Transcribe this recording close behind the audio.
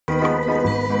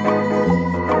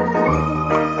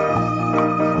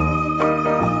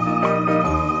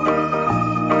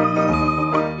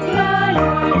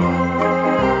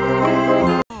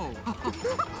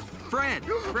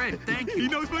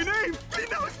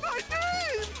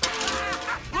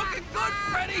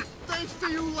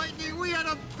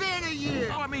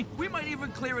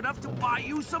even clear enough to buy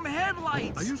you some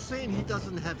headlights. Are you saying he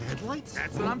doesn't have headlights?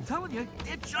 That's what I'm telling you.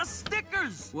 They're just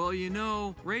stickers. Well, you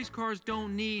know, race cars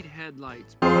don't need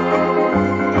headlights.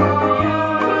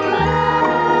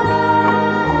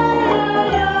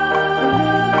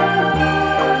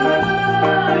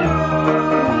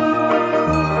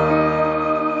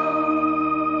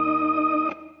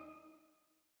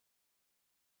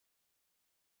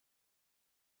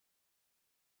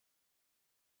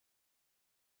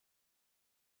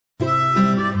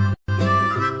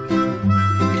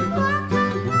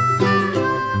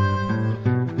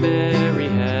 Mary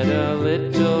had a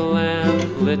little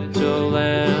lamb, little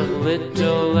lamb,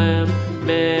 little lamb.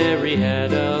 Mary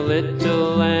had a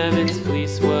little lamb, its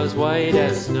fleece was white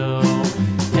as snow.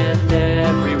 And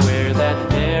everywhere that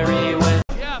Mary went.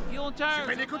 Yeah, fuel and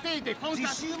tires.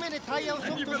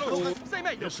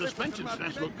 The suspension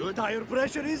straps look good. Tire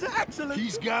pressure is excellent.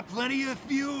 He's got plenty of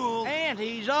fuel. And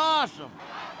he's awesome.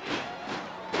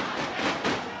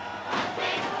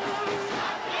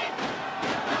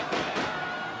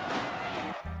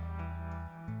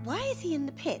 Why is he in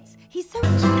the pits? He's so...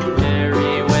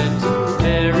 Mary went,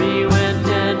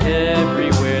 and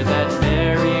everywhere that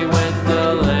Mary went,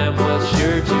 the lamb was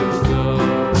sure to go.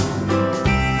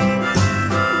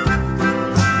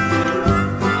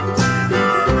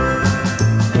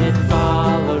 It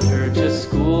followed her to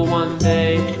school one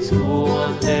day, school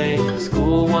one day,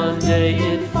 school one day.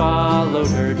 It followed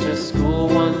her to school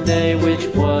one day, which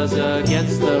was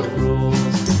against the rules.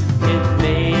 It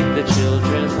made the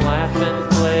children laugh and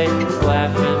play,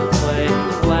 laugh and play,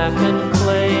 laugh and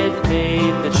play. It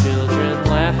made the children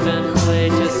laugh and play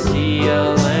to see a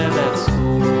lamb at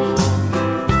school.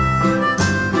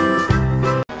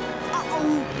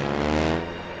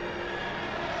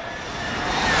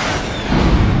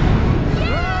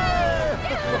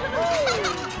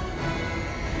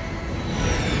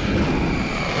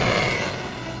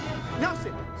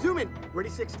 Nelson, zoom in. Ready,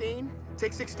 16?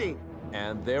 Take 16.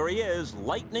 And there he is,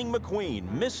 Lightning McQueen,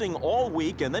 missing all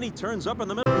week, and then he turns up in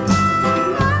the middle.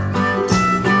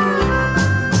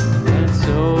 And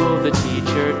so the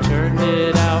teacher turned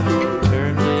it out,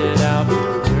 turned it out,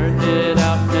 turned it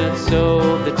out. And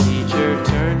so the teacher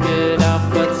turned it out,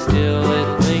 but still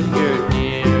it lingered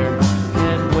near.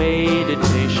 And waited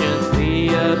patiently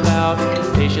about,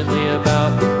 patiently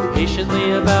about,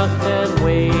 patiently about. And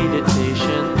waited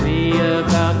patiently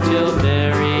about till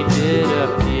Mary did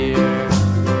appear.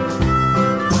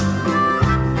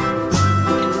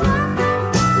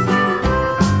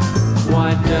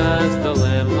 Why does the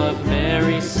lamb love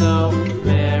Mary so,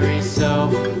 Mary so,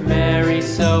 Mary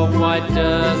so? Why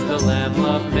does the lamb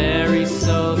love Mary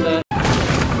so?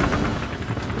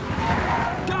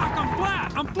 Doc, I'm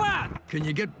flat. I'm flat. Can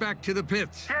you get back to the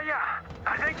pits? Yeah,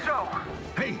 I think so.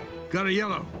 Hey, got a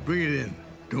yellow. Bring it in.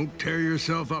 Don't tear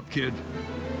yourself up, kid.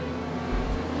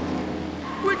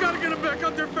 We gotta get him back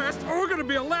up there fast, or we're gonna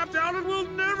be a lap down and we'll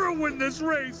never win this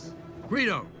race.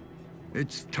 Guido,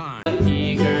 it's time.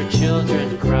 Eager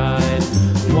children cried,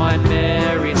 why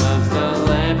Mary loves the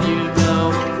lamb, you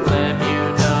know, lamb, you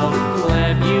know,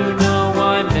 lamb, you know.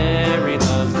 Why Mary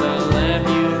loves the lamb,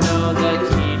 you know, the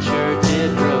teacher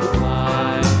did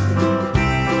reply.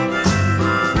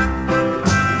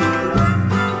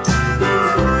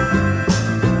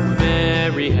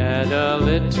 Mary had a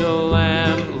little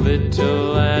lamb,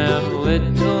 little lamb,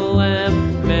 little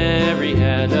lamb. Mary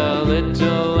had a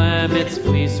little lamb, its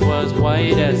fleece was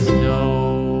white as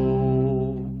snow.